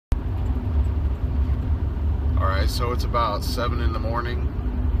so it's about 7 in the morning.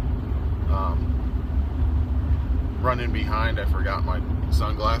 Running behind, I forgot my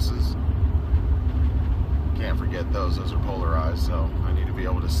sunglasses. Can't forget those are polarized, so I need to be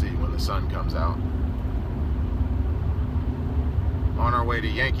able to see when the sun comes out. On our way to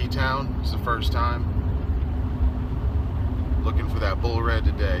Yankeetown. It's the first time. Looking for that bull red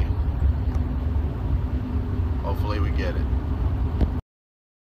today. Hopefully we get it.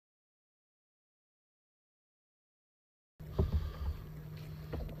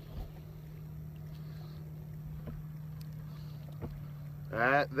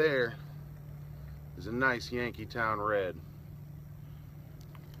 That there is a nice Yankeetown red.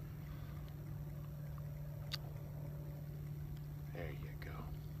 There you go.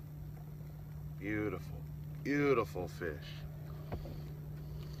 Beautiful, beautiful fish.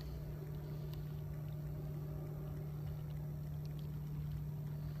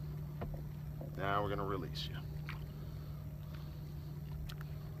 Now we're going to release you.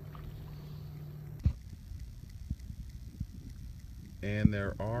 And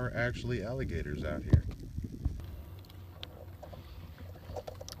there are actually alligators out here.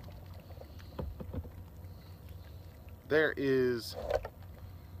 There is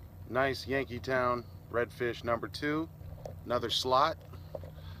nice Yankeetown redfish number 2, another slot.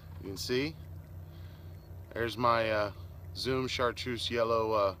 You can see. There's my Zoom chartreuse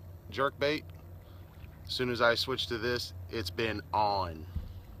yellow jerkbait. As soon as I switch to this, it's been on.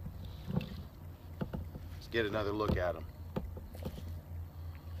 Let's get another look at him.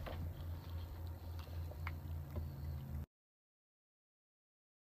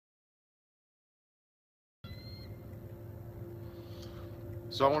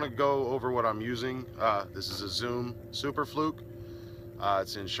 So I want to go over what I'm using. This is a Zoom Super Fluke.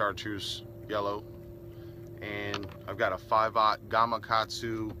 It's in chartreuse yellow. And I've got a 5/0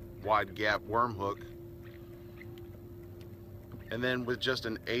 Gamakatsu wide gap worm hook. And then with just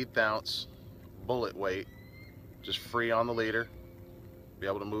an 1/8 ounce bullet weight, just free on the leader, be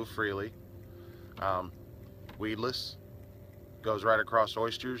able to move freely. Weedless, goes right across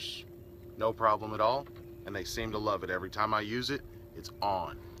oysters, no problem at all. And they seem to love it. Every time I use it, it's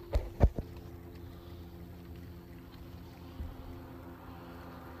on.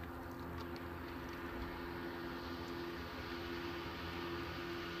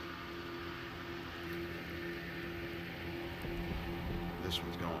 This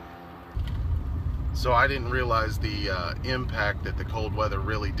one's going. So I didn't realize the impact that the cold weather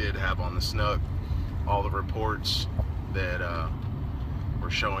really did have on the snook. All the reports that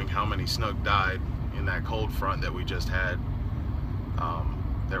were showing how many snook died in that cold front that we just had.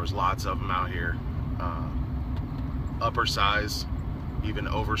 There was lots of them out here, upper size, even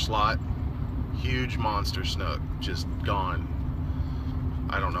over slot, huge monster snook, just gone.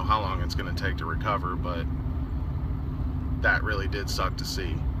 I don't know how long it's going to take to recover, but that really did suck to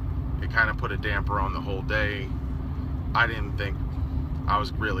see. It kind of put a damper on the whole day. I didn't think I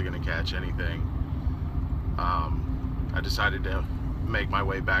was really going to catch anything. I decided to make my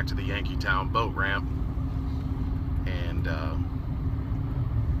way back to the Yankeetown boat ramp, and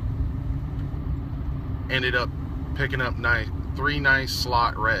ended up picking up 3 nice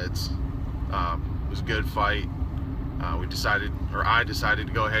slot reds. It was a good fight. I decided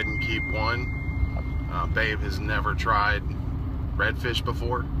to go ahead and keep one. Babe has never tried redfish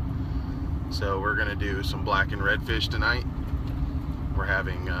before, so we're gonna do some black and redfish tonight. We're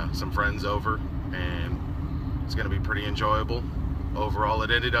having some friends over, and it's gonna be pretty enjoyable. Overall,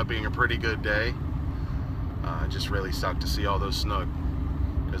 it ended up being a pretty good day. Just really sucked to see all those snook,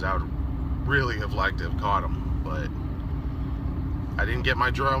 because I would really have liked to have caught them, but I didn't get my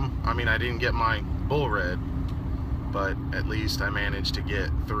I didn't get my bull red, but at least I managed to get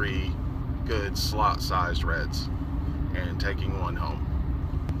 3 good slot sized reds and taking one home.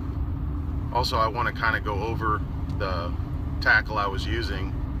 Also, I want to kind of go over the tackle I was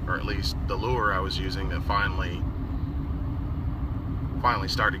using, or at least the lure I was using that finally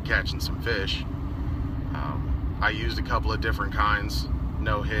started catching some fish. I used a couple of different kinds,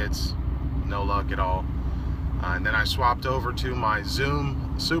 no hits, no luck at all. And then I swapped over to my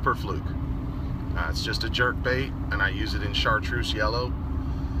Zoom Super Fluke. It's just a jerk bait, and I use it in chartreuse yellow.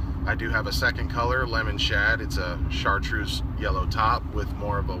 I do have a second color, lemon shad. It's a chartreuse yellow top with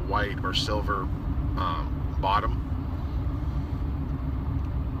more of a white or silver bottom.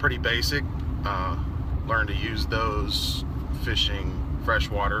 Pretty basic. Learned to use those fishing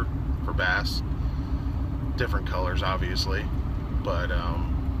freshwater for bass. Different colors, obviously, but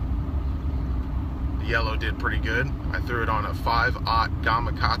the yellow did pretty good. I threw it on a 5/0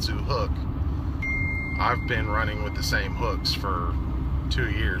 Gamakatsu hook. I've been running with the same hooks for 2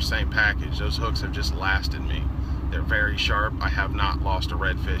 years, same package. Those hooks have just lasted me. They're very sharp. I have not lost a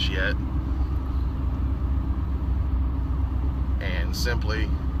redfish yet. And simply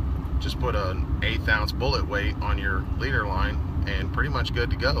just put an 1/8 ounce bullet weight on your leader line and pretty much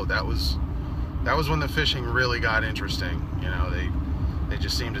good to go. That was when the fishing really got interesting. You know, they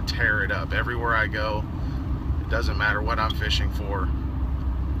just seem to tear it up everywhere I go. It doesn't matter what I'm fishing for.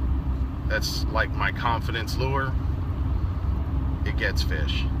 That's like my confidence lure. It gets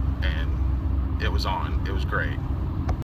fish, and it was on. It was great.